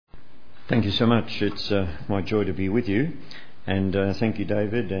Thank you so much. It's my joy to be with you, and thank you,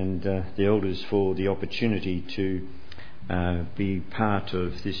 David, and the elders for the opportunity to be part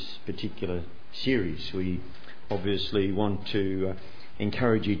of this particular series. We obviously want to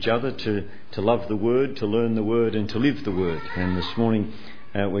encourage each other to love the Word, to learn the Word, and to live the Word. And this morning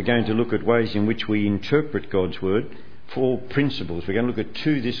we're going to look at ways in which we interpret God's Word, 4 principles. We're going to look at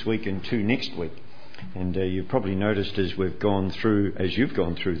 2 this week and 2 next week. And you've probably noticed as you've gone through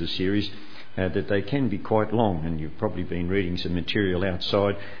the series, that they can be quite long, and you've probably been reading some material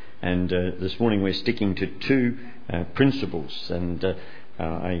outside. And this morning we're sticking to 2 principles, and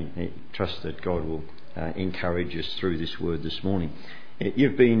I trust that God will encourage us through this word this morning.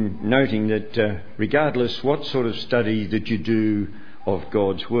 You've been noting that regardless what sort of study that you do of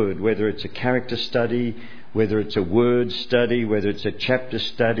God's Word, whether it's a character study, whether it's a word study, whether it's a chapter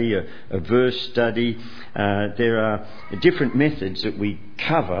study, a verse study, there are different methods that we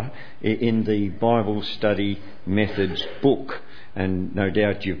cover in the Bible Study Methods book. And no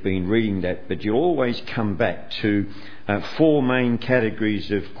doubt you've been reading that, but you always come back to 4 main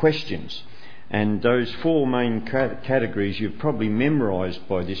categories of questions. And those 4 main categories you've probably memorised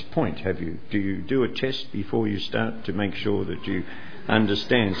by this point, have you? Do you do a test before you start to make sure that you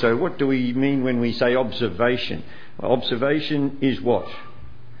understand? So what do we mean when we say observation? Well, observation is what?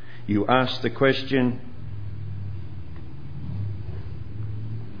 You ask the question.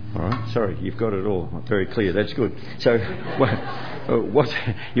 All right, sorry, you've got it all very clear. That's good. So what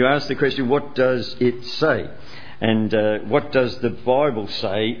you ask the question, what does it say? And what does the Bible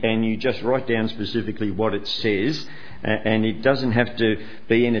say? And you just write down specifically what it says. And it doesn't have to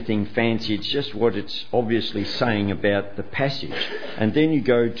be anything fancy. It's just what it's obviously saying about the passage. And then you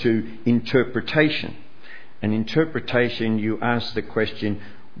go to interpretation. And interpretation, you ask the question,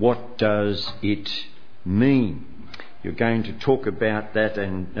 what does it mean? You're going to talk about that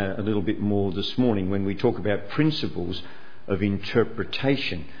and a little bit more this morning when we talk about principles of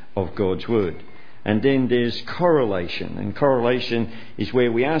interpretation of God's Word. And then there's correlation. And correlation is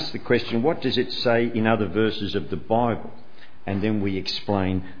where we ask the question, what does it say in other verses of the Bible? And then we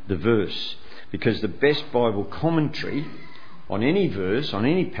explain the verse. Because the best Bible commentary on any verse, on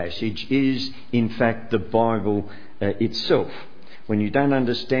any passage, is in fact the Bible itself. When you don't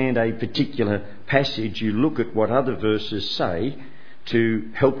understand a particular passage, you look at what other verses say to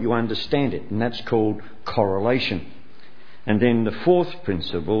help you understand it. And that's called correlation. And then the 4th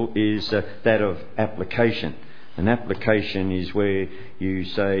principle is that of application. An application is where you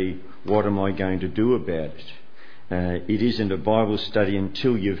say, what am I going to do about it? It isn't a Bible study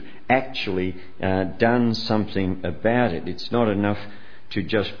until you've actually done something about it. It's not enough to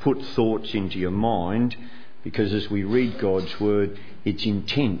just put thoughts into your mind, because as we read God's Word, its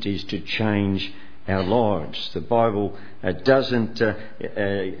intent is to change our lives. The Bible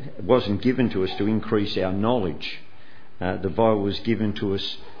wasn't given to us to increase our knowledge. The Bible was given to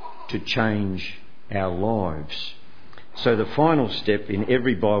us to change our lives. So the final step in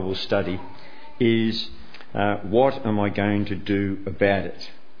every Bible study is, what am I going to do about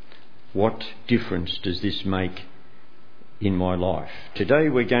it? What difference does this make in my life? Today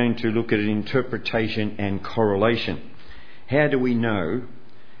we're going to look at interpretation and correlation. How do we know,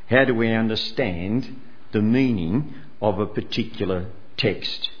 how do we understand the meaning of a particular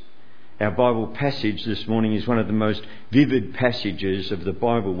text? Our Bible passage this morning is one of the most vivid passages of the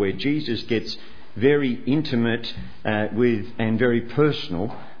Bible, where Jesus gets very intimate and very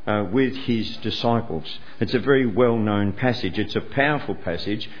personal with his disciples. It's a very well-known passage. It's a powerful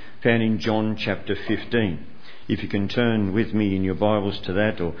passage found in John chapter 15. If you can turn with me in your Bibles to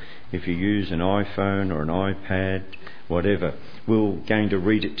that, or if you use an iPhone or an iPad, whatever, we're going to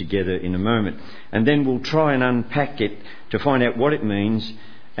read it together in a moment. And then we'll try and unpack it to find out what it means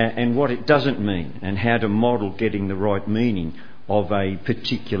and what it doesn't mean, and how to model getting the right meaning of a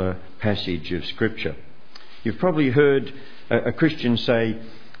particular passage of Scripture. You've probably heard a Christian say,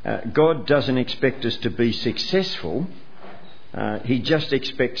 God doesn't expect us to be successful, he just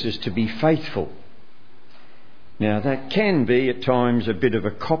expects us to be faithful. Now that can be at times a bit of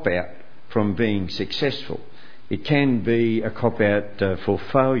a cop-out from being successful. It can be a cop-out for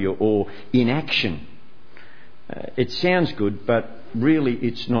failure or inaction. It sounds good, but really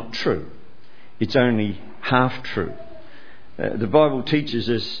it's not true. It's only half true. The Bible teaches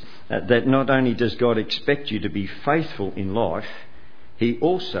us that not only does God expect you to be faithful in life, he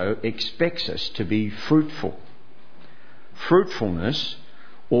also expects us to be fruitful. Fruitfulness,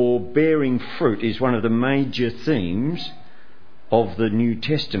 or bearing fruit, is one of the major themes of the New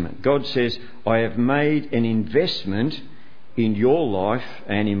Testament. God says, I have made an investment in your life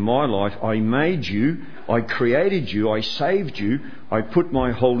and in my life. I made you, I created you, I saved you, I put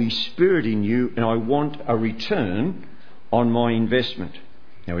my Holy Spirit in you, and I want a return on my investment.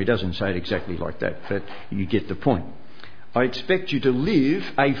 Now, he doesn't say it exactly like that, but you get the point. I expect you to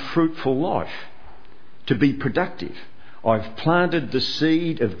live a fruitful life, to be productive. I've planted the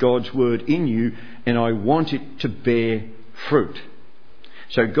seed of God's word in you, and I want it to bear fruit.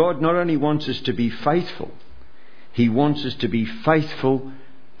 So God not only wants us to be faithful, he wants us to be faithful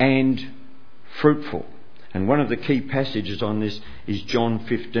and fruitful. And one of the key passages on this is John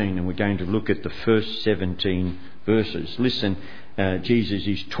 15, and we're going to look at the first 17 verses. Listen, Jesus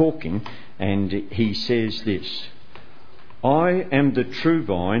is talking, and he says this: I am the true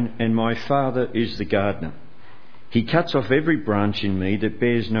vine, and my Father is the gardener. He cuts off every branch in me that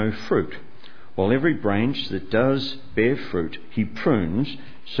bears no fruit, while every branch that does bear fruit he prunes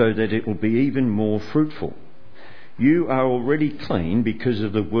so that it will be even more fruitful. You are already clean because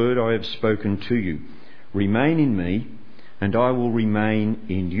of the word I have spoken to you. Remain in me, and I will remain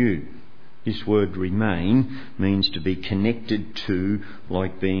in you. This word remain means to be connected to,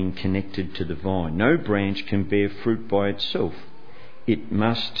 like being connected to the vine. No branch can bear fruit by itself. It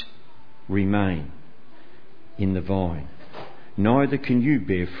must remain in the vine. Neither can you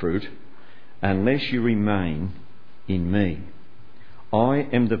bear fruit unless you remain in me. I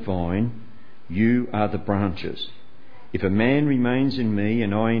am the vine, you are the branches. If a man remains in me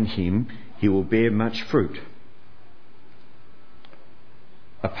and I in him, he will bear much fruit.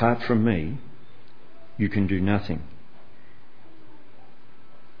 Apart from me, you can do nothing.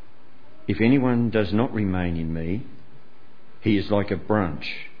 If anyone does not remain in me, he is like a branch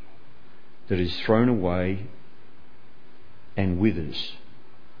that is thrown away and withers.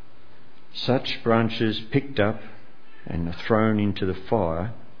 Such branches picked up and are thrown into the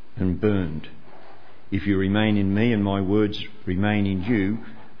fire and burned. If you remain in me and my words remain in you,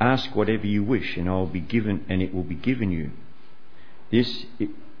 ask whatever you wish, and it will be given you. This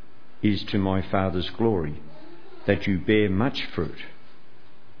is to my Father's glory, that you bear much fruit.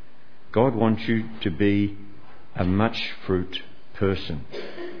 God wants you to be a much fruit person,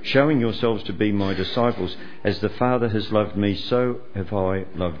 showing yourselves to be my disciples. As the Father has loved me, so have I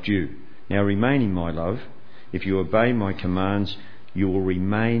loved you. Now remain in my love. If you obey my commands, you will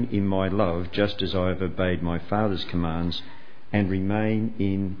remain in my love, just as I have obeyed my Father's commands and remain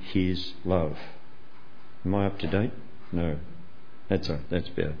in his love. Am I up to date? No. That's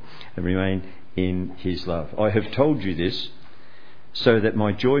better. And remain in his love. I have told you this so that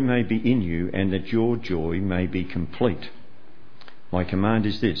my joy may be in you and that your joy may be complete. My command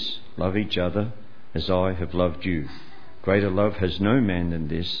is this: love each other as I have loved you. Greater love has no man than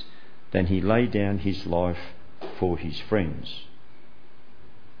this, than he lay down his life for his friends.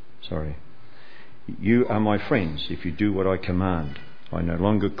 You are my friends if you do what I command. I no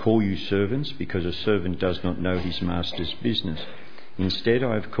longer call you servants, because a servant does not know his master's business. Instead,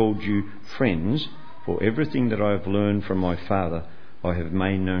 I have called you friends, for everything that I have learned from my Father I have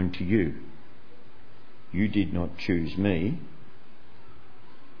made known to you. You did not choose me,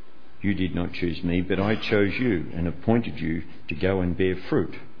 but I chose you and appointed you to go and bear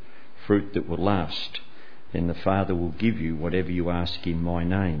fruit that will last. Then the Father will give you whatever you ask in my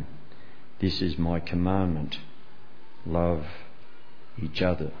name. This is my commandment: love each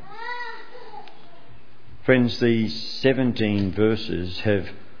other. Friends, these 17 verses have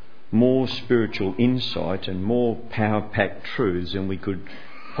more spiritual insight and more power-packed truths than we could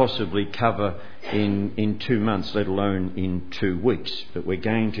possibly cover in 2 months, let alone in 2 weeks. But we're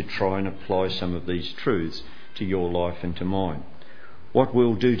going to try and apply some of these truths to your life and to mine. What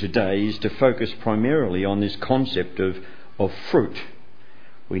we'll do today is to focus primarily on this concept of fruit.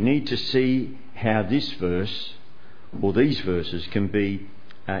 We need to see how this verse, or these verses, can be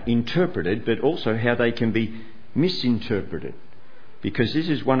interpreted, but also how they can be misinterpreted, because this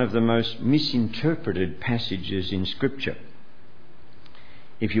is one of the most misinterpreted passages in Scripture.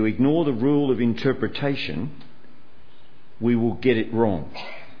 If you ignore the rule of interpretation, we will get it wrong.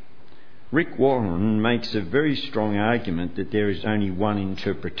 Rick Warren makes a very strong argument that there is only one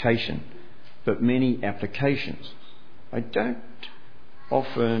interpretation, but many applications. I don't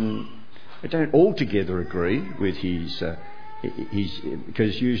altogether agree with his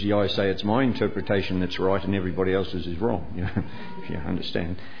because usually I say it's my interpretation that's right and everybody else's is wrong, if you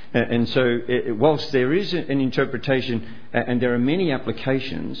understand. And so whilst there is an interpretation and there are many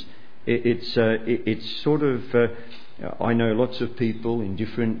applications, it's sort of I know lots of people in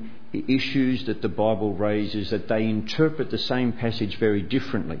different issues that the Bible raises that they interpret the same passage very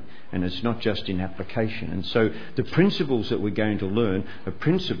differently, and it's not just in application. And so the principles that we're going to learn are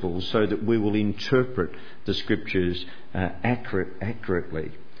principles so that we will interpret the Scriptures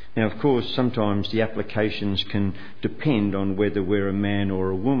accurately. Now, of course, sometimes the applications can depend on whether we're a man or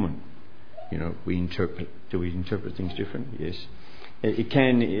a woman. You know, do we interpret things differently? Yes. It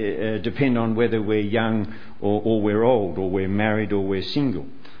can depend on whether we're young or we're old, or we're married or we're single,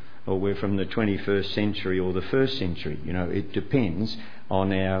 or we're from the 21st century or the 1st century. You know, it depends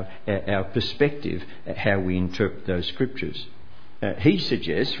on our perspective at how we interpret those Scriptures. He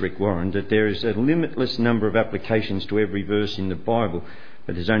suggests, Rick Warren, that there is a limitless number of applications to every verse in the Bible,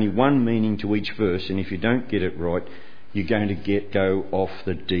 but there's only one meaning to each verse, and if you don't get it right, you're going to go off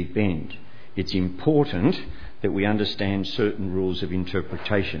the deep end. It's important that we understand certain rules of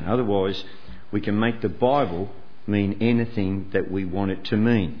interpretation. Otherwise, we can make the Bible mean anything that we want it to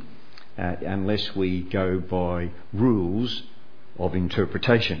mean, unless we go by rules of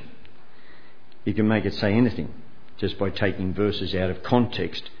interpretation. You can make it say anything just by taking verses out of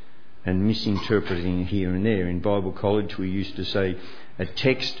context and misinterpreting here and there. In Bible college, we used to say a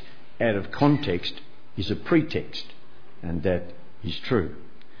text out of context is a pretext, and that is true.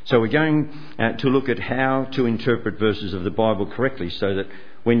 So we're going to look at how to interpret verses of the Bible correctly, so that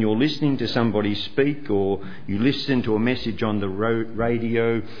when you're listening to somebody speak, or you listen to a message on the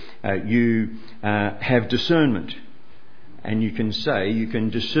radio, you have discernment, and you can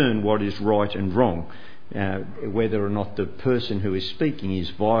discern what is right and wrong, whether or not the person who is speaking is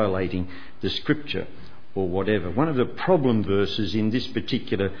violating the Scripture or whatever. One of the problem verses in this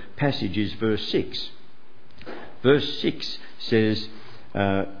particular passage is verse 6. Verse 6 says,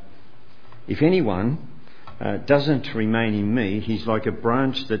 if anyone doesn't remain in me, he's like a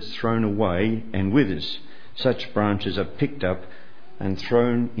branch that's thrown away and withers. Such branches are picked up and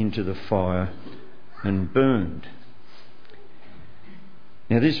thrown into the fire and burned.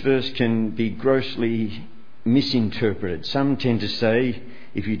 Now, this verse can be grossly misinterpreted. Some tend to say,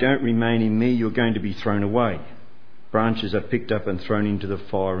 if you don't remain in me, you're going to be thrown away. Branches are picked up and thrown into the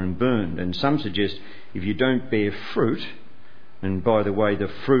fire and burned. And some suggest, if you don't bear fruit, and by the way, the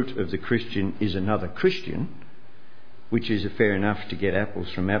fruit of the Christian is another Christian, which is fair enough to get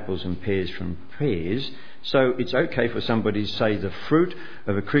apples from apples and pears from pears. So it's okay for somebody to say the fruit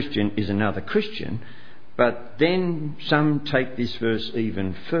of a Christian is another Christian. But then some take this verse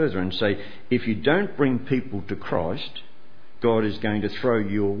even further and say, if you don't bring people to Christ, God is going to throw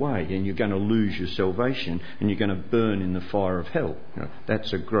you away and you're going to lose your salvation and you're going to burn in the fire of hell. You know,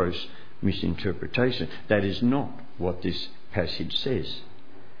 that's a gross misinterpretation. That is not what this passage says.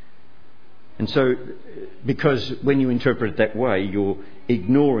 And so, because when you interpret it that way, you're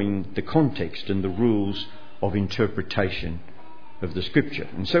ignoring the context and the rules of interpretation of the Scripture.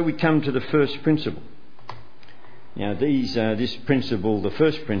 And so we come to the first principle. Now, this principle, the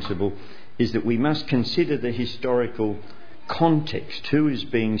first principle, is that we must consider the historical context, who is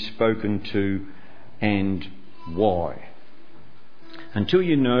being spoken to and why. Until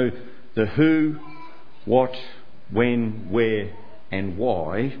you know the who, what, when, where and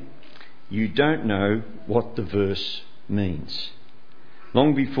why, you don't know what the verse means.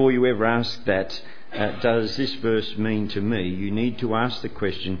 Long before you ever ask that, does this verse mean to me, you need to ask the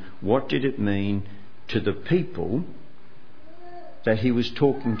question, what did it mean to the people that he was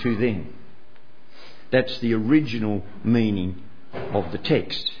talking to then? That's the original meaning of the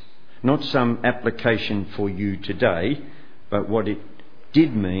text. Not some application for you today, but what it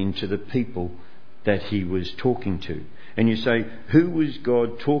did mean to the people that he was talking to. And you say, who was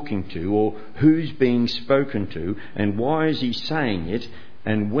God talking to, or who's being spoken to, and why is he saying it,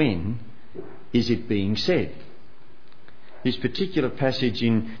 and when is it being said? This particular passage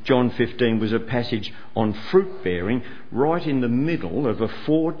in John 15 was a passage on fruit bearing, right in the middle of a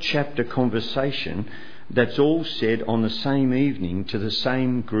 4-chapter conversation that's all said on the same evening to the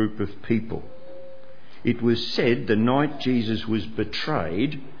same group of people. It was said the night Jesus was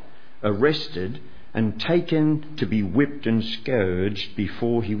betrayed, arrested, and taken to be whipped and scourged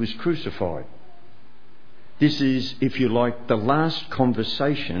before he was crucified. This is, if you like, the last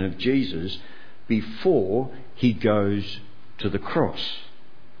conversation of Jesus before he goes to the cross.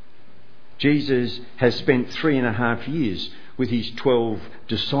 Jesus has spent 3.5 years with his 12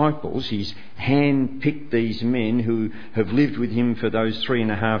 disciples. He's hand-picked these men who have lived with him for those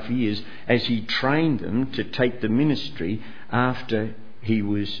 3.5 years as he trained them to take the ministry after he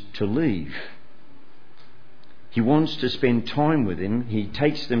was to leave. He wants to spend time with them. He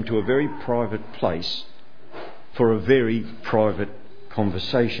takes them to a very private place for a very private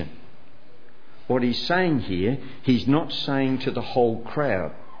conversation. what he's saying here, he's not saying to the whole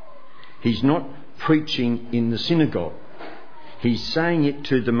crowd. He's not preaching in the synagogue. He's saying it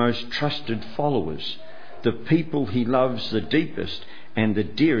to the most trusted followers, the people he loves the deepest and the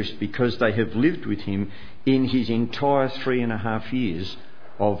dearest because they have lived with him in his entire 3.5 years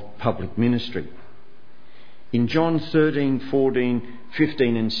of public ministry. In John 13, 14,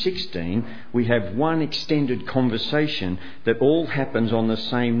 15 and 16, we have one extended conversation that all happens on the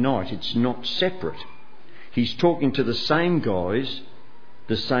same night. It's not separate. He's talking to the same guys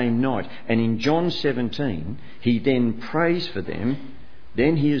the same night. And in John 17, he then prays for them.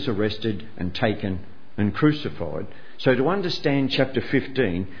 Then he is arrested and taken and crucified. So to understand chapter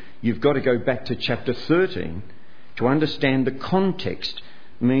 15, you've got to go back to chapter 13. To understand the context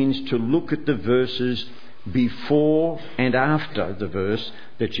means to look at the verses before and after the verse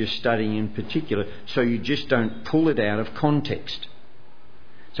that you're studying in particular, so you just don't pull it out of context.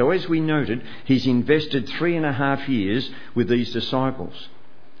 So as we noted, he's invested 3.5 years with these disciples.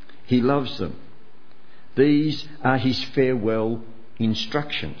 He loves them. These are his farewell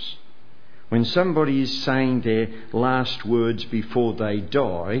instructions. When somebody is saying their last words before they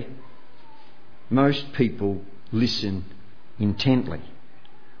die, most people listen intently.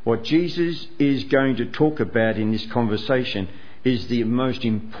 What Jesus is going to talk about in this conversation is the most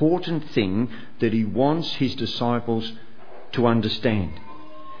important thing that he wants his disciples to understand.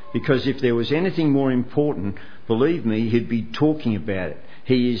 Because if there was anything more important, believe me, he'd be talking about it.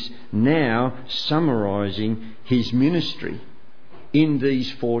 He is now summarising his ministry in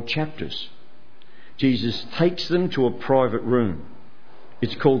these 4 chapters. Jesus takes them to a private room.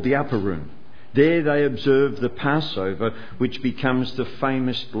 It's called the upper room. There they observe the Passover, which becomes the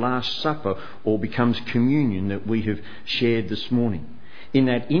famous Last Supper, or becomes communion that we have shared this morning. In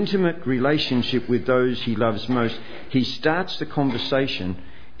that intimate relationship with those he loves most, he starts the conversation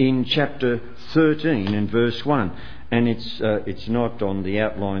in chapter 13 and verse 1. And it's not on the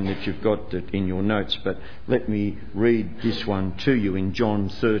outline that you've got in your notes, but let me read this one to you in John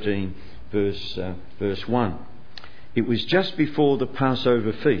 13 verse 1. It was just before the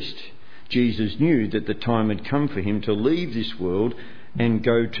Passover feast. Jesus knew that the time had come for him to leave this world and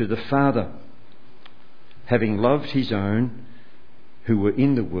go to the Father. Having loved his own who were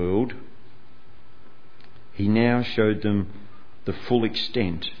in the world, he now showed them the full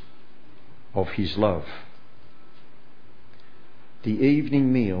extent of his love. The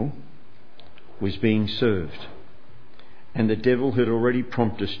evening meal was being served, and the devil had already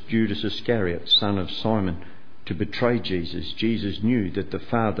prompted Judas Iscariot, son of Simon, to betray Jesus. Jesus knew that the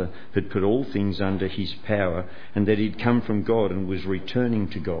Father had put all things under his power and that he'd come from God and was returning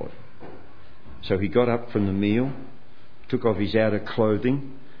to God. So he got up from the meal, took off his outer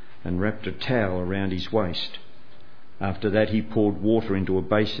clothing and wrapped a towel around his waist. After that he poured water into a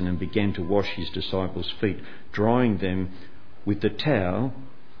basin and began to wash his disciples' feet, drying them with the towel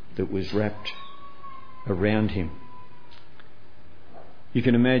that was wrapped around him. You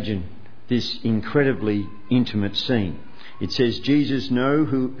can imagine this incredibly intimate scene. It says Jesus knows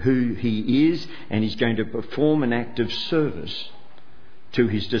who he is, and he's going to perform an act of service to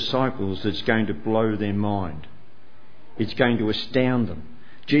his disciples that's going to blow their mind. It's going to astound them.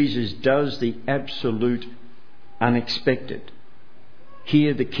 Jesus does the absolute unexpected.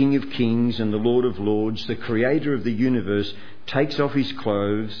 Here the King of Kings and the Lord of Lords, the Creator of the universe, takes off his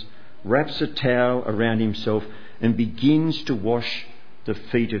clothes, wraps a towel around himself and begins to wash the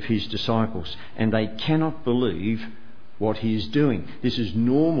feet of his disciples, and they cannot believe what he is doing. This is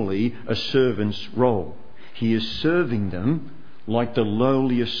normally a servant's role. He is serving them like the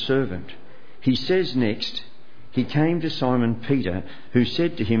lowliest servant. He says next, he came to Simon Peter, who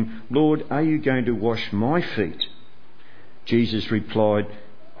said to him, "Lord, are you going to wash my feet?" Jesus replied,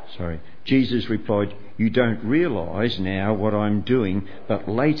 "You don't realise now what I'm doing, but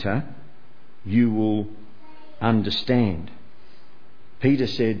later you will understand." Peter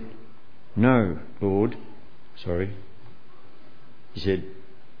said, "No, Lord." He said,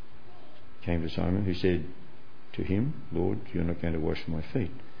 came to Simon, who said to him, "Lord, you're not going to wash my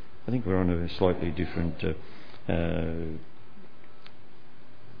feet." I think we're on a slightly different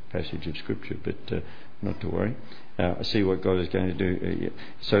passage of Scripture, but not to worry. I see what God is going to do.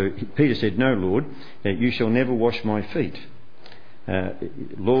 So Peter said, "No, Lord, you shall never wash my feet."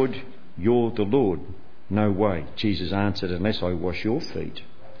 "Lord, you're the Lord." "No way." Jesus answered, "Unless I wash your feet,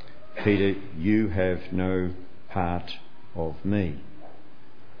 Peter, you have no part of me."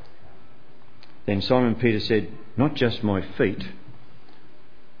 Then Simon Peter said, "Not just my feet,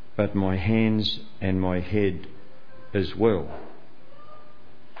 but my hands and my head as well."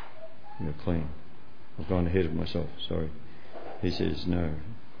 You're clean. I've gone ahead of myself, sorry. He says, no.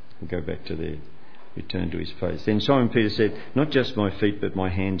 We'll go back to there. returned to his place. Then Simon Peter said, "Not just my feet, but my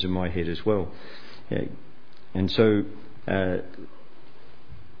hands and my head as well." And so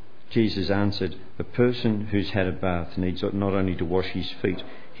Jesus answered, "A person who's had a bath needs not only to wash his feet,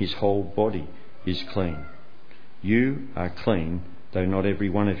 his whole body is clean. You are clean, though not every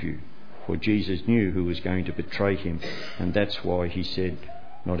one of you." For Jesus knew who was going to betray him, and that's why he said,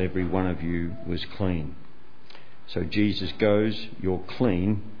 "Not every one of you was clean." So Jesus goes, "You're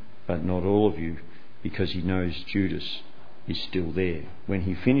clean, but not all of you," because he knows Judas is still there. When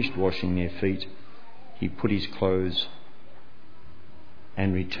he finished washing their feet, he put his clothes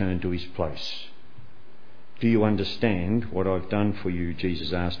and returned to his place. "Do you understand what I've done for you?"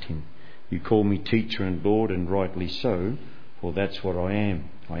 Jesus asked him. "You call me teacher and Lord, and rightly so, for that's what I am.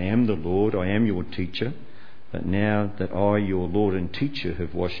 I am the Lord, I am your teacher. But now that I, your Lord and teacher,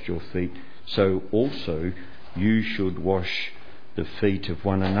 have washed your feet, so also you should wash the feet of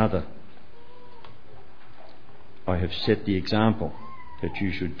one another. I have set the example that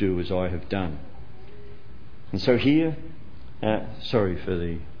you should do as I have done." And so here, I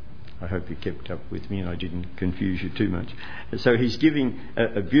hope you kept up with me and I didn't confuse you too much. So he's giving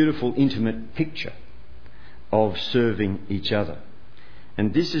a beautiful, intimate picture of serving each other.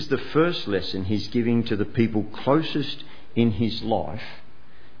 And this is the first lesson he's giving to the people closest in his life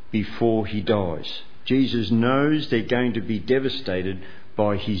before he dies. Jesus knows they're going to be devastated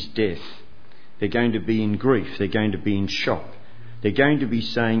by his death. They're going to be in grief. They're going to be in shock. They're going to be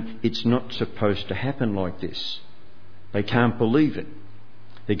saying, "It's not supposed to happen like this." They can't believe it.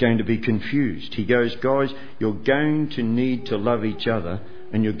 They're going to be confused. He goes, "Guys, you're going to need to love each other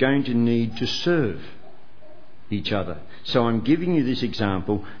and you're going to need to serve each other. So I'm giving you this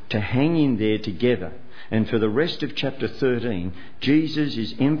example to hang in there together." And for the rest of chapter 13,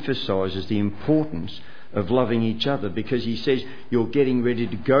 Jesus emphasises the importance of loving each other, because he says you're getting ready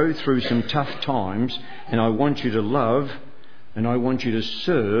to go through some tough times, and I want you to love and I want you to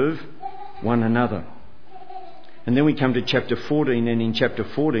serve one another. And then we come to chapter 14, and in chapter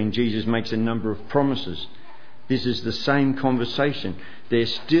 14 Jesus makes a number of promises. This is the same conversation. They're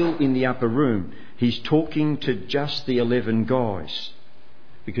still in the upper room. He's talking to just the 11 guys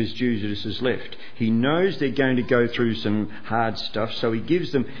because Judas has left. He knows they're going to go through some hard stuff, so he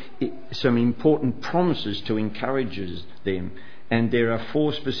gives them some important promises to encourage them. And there are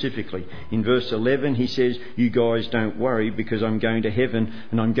 4 specifically. In verse 11 he says, "You guys don't worry, because I'm going to heaven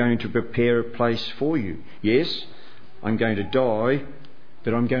and I'm going to prepare a place for you. Yes, I'm going to die,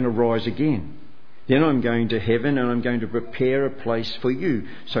 but I'm going to rise again. Then I'm going to heaven and I'm going to prepare a place for you.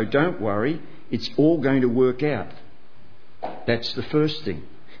 So don't worry, it's all going to work out." That's the first thing.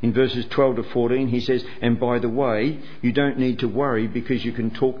 In verses 12 to 14 he says, "And by the way, you don't need to worry, because you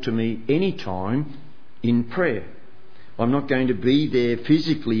can talk to me anytime in prayer. I'm not going to be there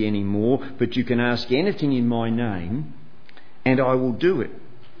physically anymore, but you can ask anything in my name and I will do it,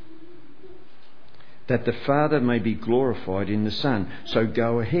 that the Father may be glorified in the Son. So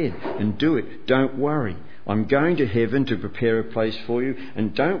go ahead and do it. Don't worry. I'm going to heaven to prepare a place for you,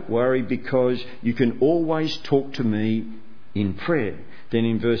 and don't worry, because you can always talk to me in prayer." Then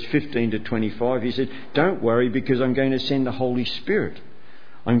in verse 15 to 25 he said, "Don't worry, because I'm going to send the Holy Spirit.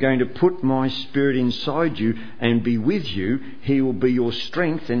 I'm going to put my Spirit inside you and be with you. He will be your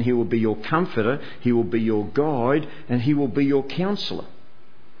strength, and he will be your comforter. He will be your guide, and he will be your counsellor.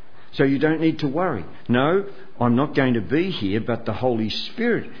 So you don't need to worry. No, I'm not going to be here, but the Holy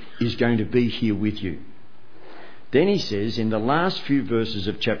Spirit is going to be here with you." Then he says in the last few verses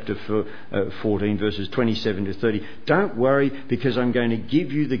of chapter 14, verses 27 to 30, "Don't worry, because I'm going to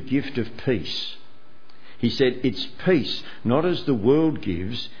give you the gift of peace." He said it's peace, not as the world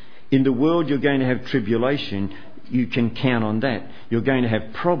gives. In the world you're going to have tribulation. You can count on that. You're going to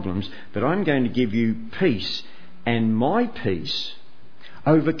have problems, but I'm going to give you peace, and my peace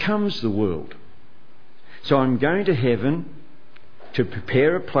overcomes the world. So I'm going to heaven to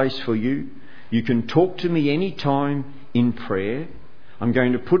prepare a place for you. You can talk to me any time in prayer. I'm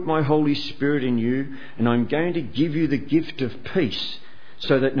going to put my Holy Spirit in you, and I'm going to give you the gift of peace,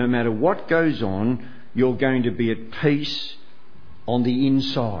 so that no matter what goes on, you're going to be at peace on the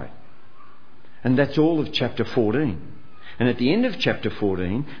inside. And that's all of chapter 14. And at the end of chapter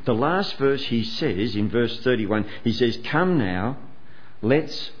 14, the last verse he says, in verse 31, he says, "Come now,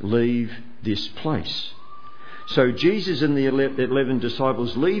 let's leave this place." So Jesus and the 11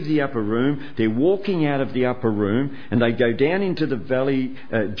 disciples leave the upper room. They're walking out of the upper room, and they go down into the valley.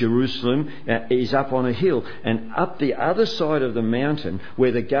 Jerusalem is up on a hill, and up the other side of the mountain,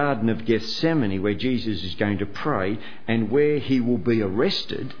 where the Garden of Gethsemane, where Jesus is going to pray and where he will be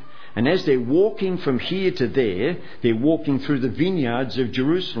arrested. And as they're walking from here to there, they're walking through the vineyards of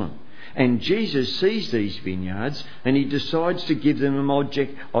Jerusalem. And Jesus sees these vineyards and he decides to give them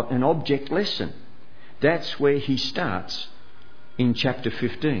an object lesson. That's where he starts in chapter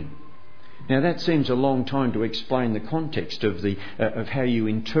 15. Now that seems a long time to explain the context of how you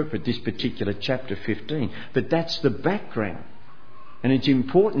interpret this particular chapter 15. But that's the background. And it's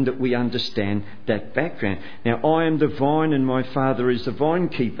important that we understand that background. Now, I am the vine and my Father is the vine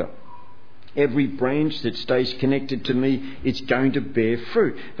keeper. Every branch that stays connected to me, it's going to bear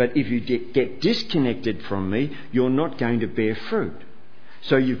fruit. But if you get disconnected from me, you're not going to bear fruit.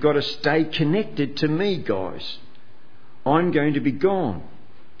 So you've got to stay connected to me, guys. I'm going to be gone.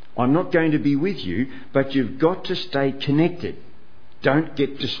 I'm not going to be with you, but you've got to stay connected. Don't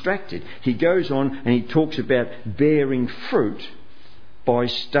get distracted. He goes on and he talks about bearing fruit by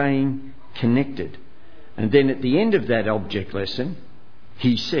staying connected. And then at the end of that object lesson,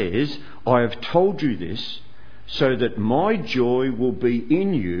 he says, I have told you this so that my joy will be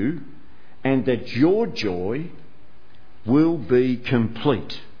in you and that your joy will be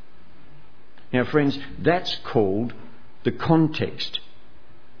complete. Now, friends, that's called the context.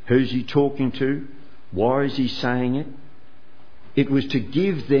 Who's he talking to? Why is he saying it? It was to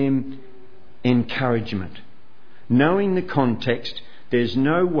give them encouragement. Knowing the context, there's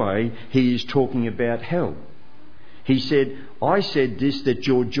no way he is talking about hell. He said, I said this that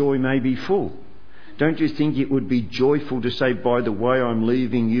your joy may be full. Don't you think it would be joyful to say, by the way, I'm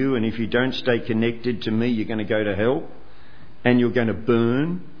leaving you, and if you don't stay connected to me, you're going to go to hell, and you're going to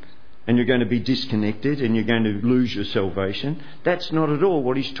burn, and you're going to be disconnected, and you're going to lose your salvation? That's not at all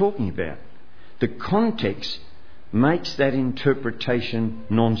what he's talking about. The context makes that interpretation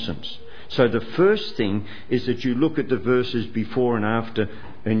nonsense. So the first thing is that you look at the verses before and after,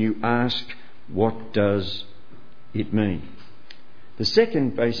 and you ask, what does it mean? The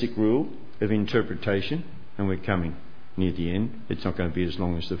second basic rule of interpretation, and we're coming near the end, it's not going to be as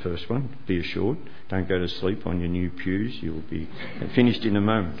long as the first one, be assured. Don't go to sleep on your new pews, you'll be finished in a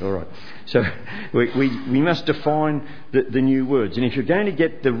moment. All right. So we must define the new words. And if you're going to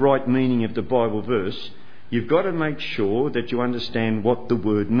get the right meaning of the Bible verse, you've got to make sure that you understand what the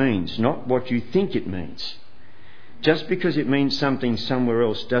word means, not what you think it means. Just because it means something somewhere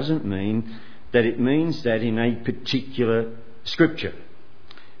else doesn't mean that it means that in a particular scripture.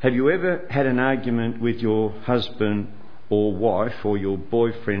 Have you ever had an argument with your husband or wife or your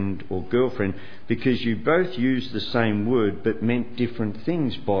boyfriend or girlfriend because you both used the same word but meant different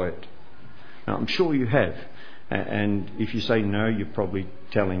things by it? Now, I'm sure you have. And if you say no, you're probably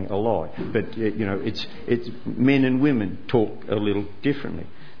telling a lie. But, it's men and women talk a little differently.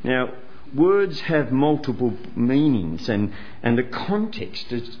 Now, words have multiple meanings and the context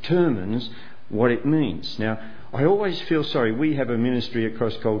determines what it means. Now, I always feel sorry. We have a ministry at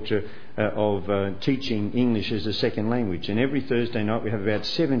Cross Culture of teaching English as a second language, and every Thursday night we have about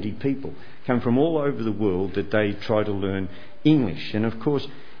 70 people come from all over the world that they try to learn English. And of course,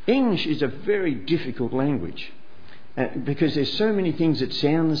 English is a very difficult language because there's so many things that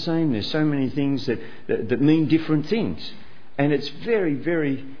sound the same. There's so many things that mean different things. And it's very,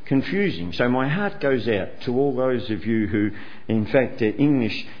 very confusing. So my heart goes out to all those of you who, in fact,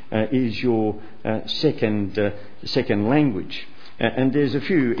 English is your second language. And there's a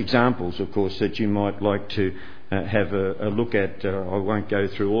few examples, of course, that you might like to have a look at. I won't go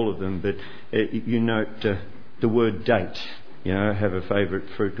through all of them, but you note the word date. Have a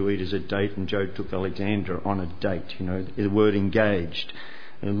favourite fruit to eat as a date, and Joe took Alexandra on a date. The word engaged.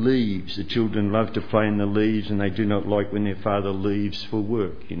 Leaves. The children love to play in the leaves and they do not like when their father leaves for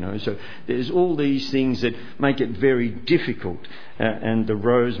work, So there's all these things that make it very difficult. And the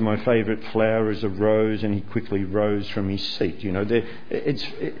rose, my favourite flower is a rose, and he quickly rose from his seat. How do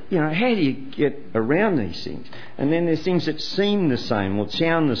you get around these things? And then there's things that seem the same or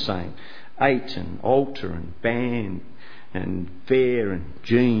sound the same. Ate and altar and band and fair and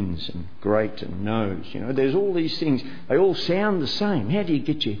jeans and great and nose. There's all these things. They all sound the same. How do you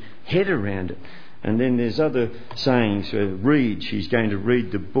get your head around it? And then there's other sayings. Read. She's going to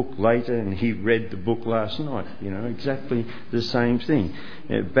read the book later, and he read the book last night. Exactly the same thing.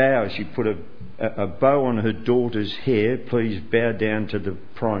 Bow. She put a bow on her daughter's hair. Please bow down to the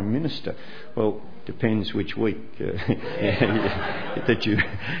Prime Minister. Well, depends which week that you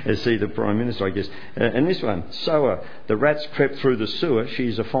see the Prime Minister, I guess. And this one, sower. The rats crept through the sewer.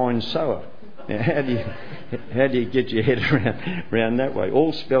 She's a fine sower. Now, how do you get your head around that way?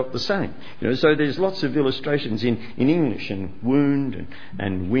 All spelt the same. So there's lots of illustrations in English, and wound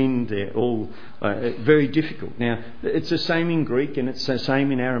and wind. They're all very difficult. Now, it's the same in Greek and it's the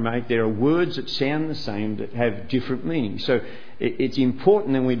same in Aramaic. There are words that sound the same that have different meanings. So it's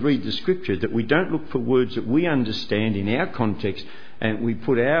important when we read the scripture that we don't look for words that we understand in our context and we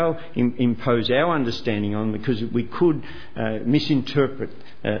put impose our understanding on, because we could misinterpret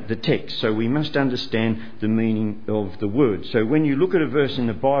the text. So we must understand the meaning of the word. So when you look at a verse in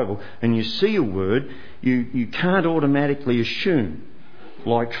the Bible and you see a word, you can't automatically assume,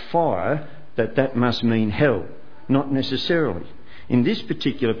 like fire, that must mean hell. Not necessarily. In this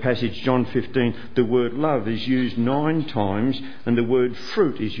particular passage, John 15, the word love is used 9 times, and the word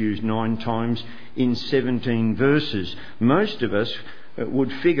fruit is used 9 times in 17 verses. Most of us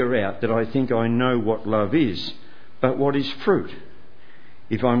would figure out that I think I know what love is, but what is fruit?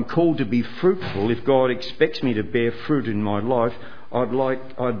 If I'm called to be fruitful, if God expects me to bear fruit in my life,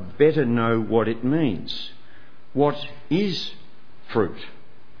 I'd better know what it means. What is fruit?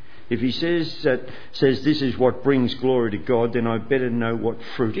 If he says this is what brings glory to God, then I better know what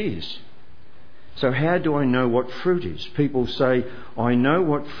fruit is. So how do I know what fruit is? People say, I know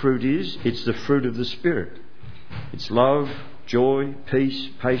what fruit is. It's the fruit of the Spirit. It's love, joy, peace,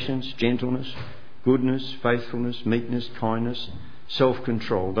 patience, gentleness, goodness, faithfulness, meekness, kindness,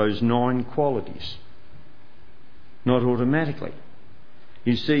 self-control. Those 9 qualities. Not automatically.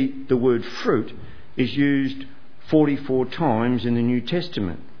 You see, the word fruit is used 44 times in the New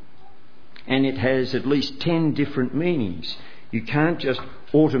Testament. And it has at least 10 different meanings. You can't just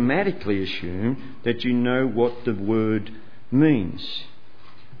automatically assume that you know what the word means.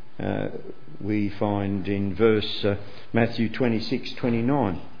 We find in verse Matthew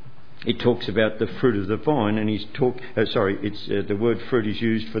 26:29, it talks about the fruit of the vine, and the word fruit is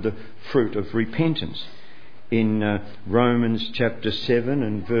used for the fruit of repentance. In Romans chapter 7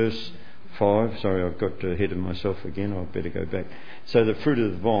 and verse 5. Sorry, I've got ahead of myself again. I'll better go back. So the fruit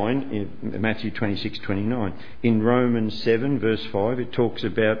of the vine, in Matthew 26:29. In Romans 7 verse 5, it talks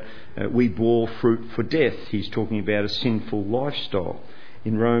about we bore fruit for death. He's talking about a sinful lifestyle.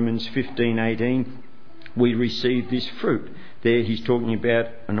 In Romans 15:18, we receive this fruit. There he's talking about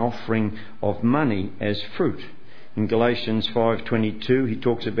an offering of money as fruit. In Galatians 5:22, he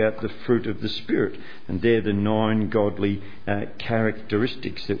talks about the fruit of the Spirit, and they're the 9 godly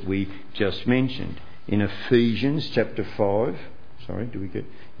characteristics that we just mentioned. In Ephesians chapter 5,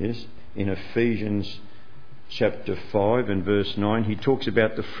 in Ephesians chapter 5 and verse 9, he talks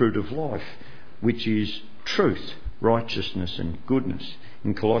about the fruit of life, which is truth, righteousness and goodness.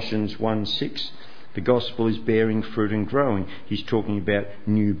 In Colossians 1:6, the gospel is bearing fruit and growing. He's talking about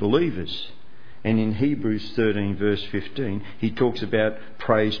new believers. And in Hebrews 13 verse 15, he talks about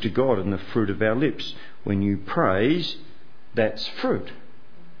praise to God and the fruit of our lips. When you praise, that's fruit.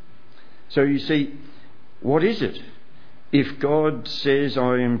 So you see, what is it? If God says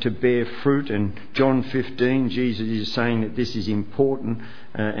I am to bear fruit, and John 15, Jesus is saying that this is important,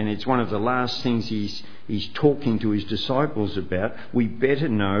 and it's one of the last things he's talking to his disciples about, we better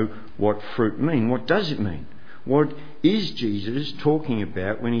know what fruit means. What does it mean? What is Jesus talking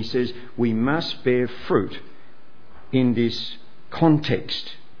about when he says we must bear fruit in this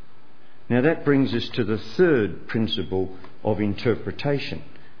context? Now that brings us to the third principle of interpretation.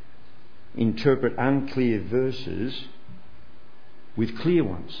 Interpret unclear verses with clear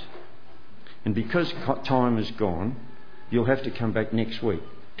ones. And because time is gone, you'll have to come back next week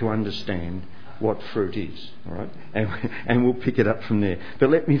to understand what fruit is, all right? And we'll pick it up from there.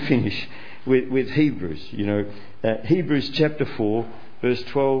 But let me finish with Hebrews. Hebrews chapter 4, verse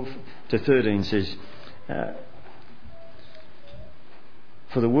 12 to 13 says,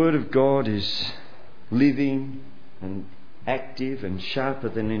 for the word of God is living and active and sharper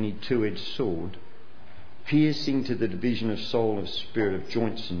than any 2-edged sword, piercing to the division of soul and spirit, of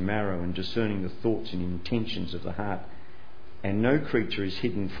joints and marrow, and discerning the thoughts and intentions of the heart. And no creature is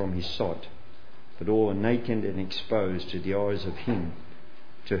hidden from his sight, but all are naked and exposed to the eyes of him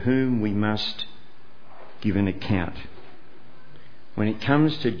to whom we must give an account. When it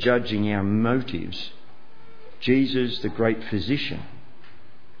comes to judging our motives, Jesus, the great physician,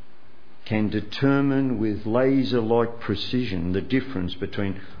 can determine with laser-like precision the difference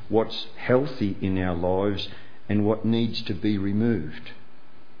between what's healthy in our lives and what needs to be removed.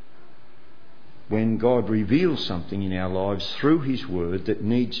 When God reveals something in our lives through his word that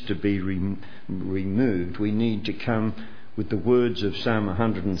needs to be removed, we need to come with the words of Psalm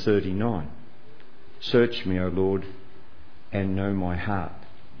 139. Search me, O Lord, and know my heart.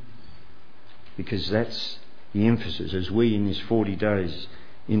 Because that's the emphasis. As we in this 40 days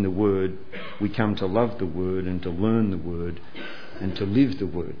in the word, we come to love the word and to learn the word and to live the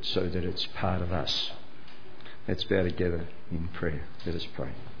word so that it's part of us. Let's bow together in prayer. Let us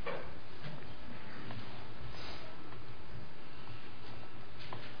pray.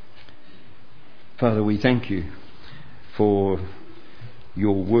 Father, we thank you for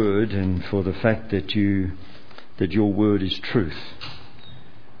your word and for the fact that your word is truth.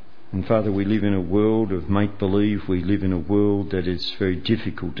 And Father, we live in a world of make-believe. We live in a world that it's very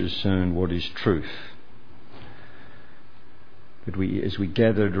difficult to discern what is truth. But as we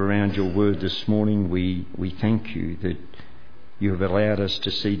gathered around your word this morning, we thank you that you have allowed us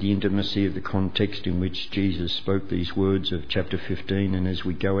to see the intimacy of the context in which Jesus spoke these words of chapter 15. And as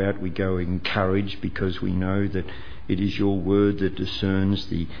we go out, we go encouraged, because we know that it is your word that discerns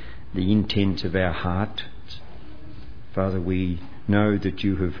the intent of our heart. Father, we know that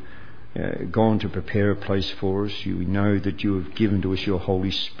you have gone to prepare a place for us. We know that you have given to us your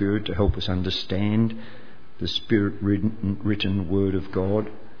Holy Spirit to help us understand the Spirit-written Word of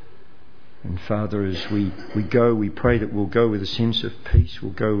God. And Father, as we go, we pray that we'll go with a sense of peace.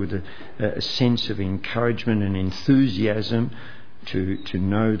 We'll go with a sense of encouragement and enthusiasm to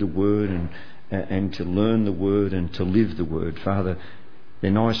know the Word and to learn the Word and to live the Word. Father,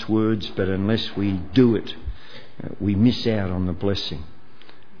 they're nice words, but unless we do it, we miss out on the blessing.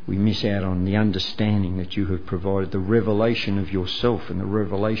 We miss out on the understanding that you have provided, the revelation of yourself and the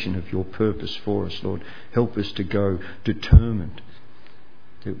revelation of your purpose for us, Lord. Help us to go determined,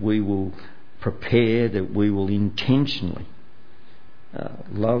 that we will prepare, that we will intentionally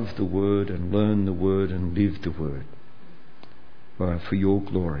love the Word and learn the Word and live the Word for your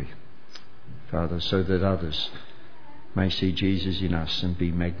glory, Father, so that others may see Jesus in us and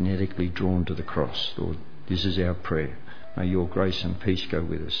be magnetically drawn to the cross. Lord, this is our prayer. May your grace and peace go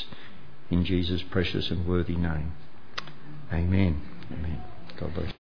with us. In Jesus' precious and worthy name. Amen. Amen. God bless you.